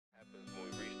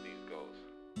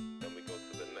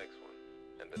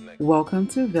Welcome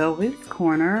to Velvet's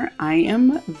Corner. I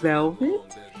am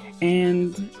Velvet,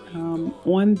 and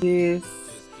on this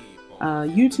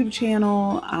YouTube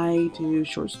channel, I do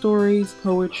short stories,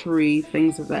 poetry,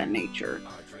 things of that nature.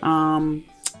 Um,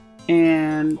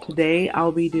 and today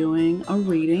I'll be doing a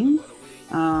reading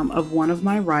of one of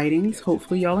my writings.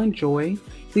 Hopefully, y'all enjoy.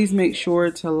 Please make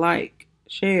sure to like,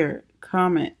 share,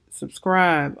 comment,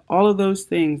 subscribe, all of those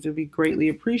things would be greatly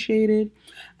appreciated.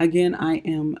 Again, I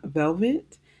am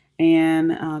Velvet,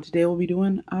 and today we'll be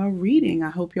doing a reading. I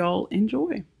hope y'all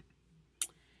enjoy.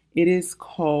 It is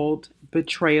called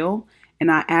Betrayal,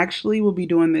 and I actually will be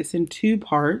doing this in two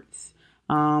parts.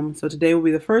 So today will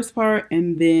be the first part,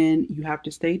 and then you have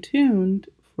to stay tuned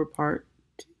for part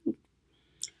two.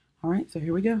 All right, so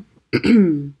here we go.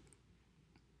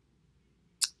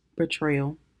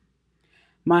 Betrayal.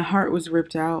 My heart was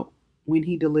ripped out when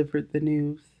he delivered the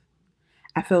news.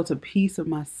 I felt a piece of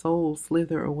my soul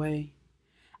slither away.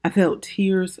 I felt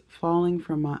tears falling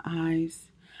from my eyes.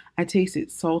 I tasted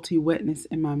salty wetness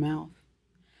in my mouth.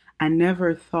 I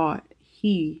never thought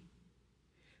he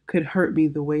could hurt me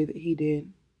the way that he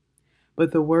did.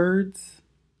 But the words,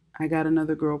 "I got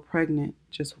another girl pregnant,"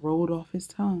 just rolled off his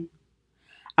tongue.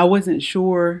 I wasn't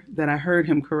sure that I heard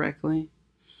him correctly.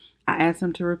 I asked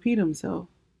him to repeat himself.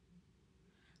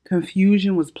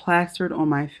 Confusion was plastered on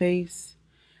my face.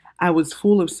 I was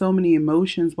full of so many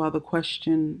emotions while the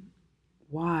question,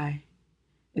 "Why?"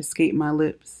 escaped my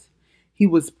lips. He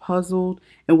was puzzled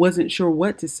and wasn't sure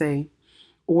what to say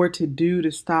or to do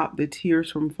to stop the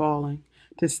tears from falling,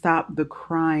 to stop the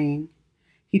crying.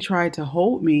 He tried to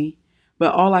hold me,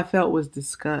 but all I felt was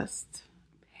disgust,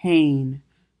 pain,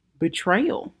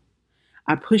 betrayal.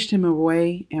 I pushed him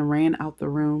away and ran out the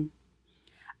room.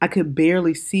 I could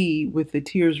barely see with the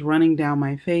tears running down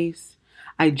my face.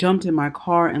 I jumped in my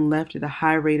car and left at a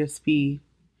high rate of speed.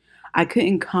 I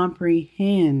couldn't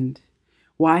comprehend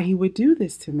why he would do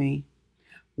this to me,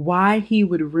 why he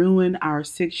would ruin our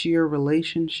 6-year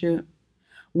relationship.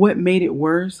 What made it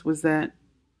worse was that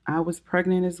I was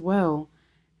pregnant as well,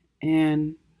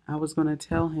 and I was going to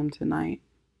tell him tonight.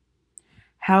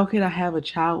 How could I have a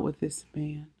child with this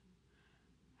man?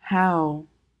 How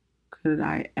could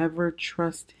I ever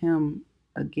trust him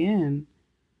again?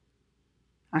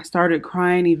 I started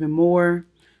crying even more,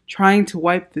 trying to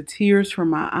wipe the tears from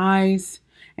my eyes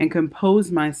and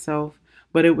compose myself,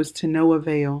 but it was to no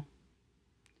avail.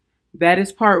 That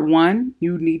is part one.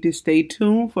 You need to stay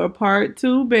tuned for part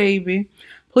two, baby.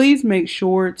 Please make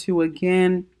sure to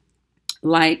again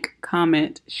like,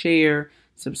 comment, share,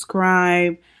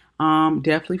 subscribe.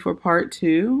 Definitely for part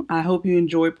two. I hope you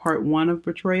enjoyed part one of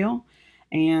Betrayal.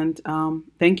 And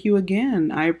thank you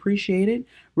again. I appreciate it.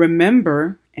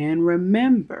 Remember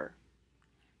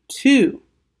to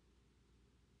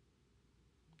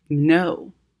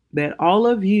know that all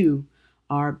of you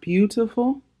are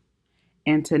beautiful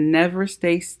and to never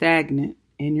stay stagnant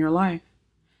in your life.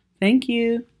 Thank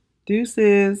you.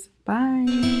 Deuces. Bye.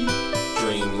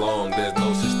 Dream long, there's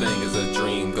no such thing as a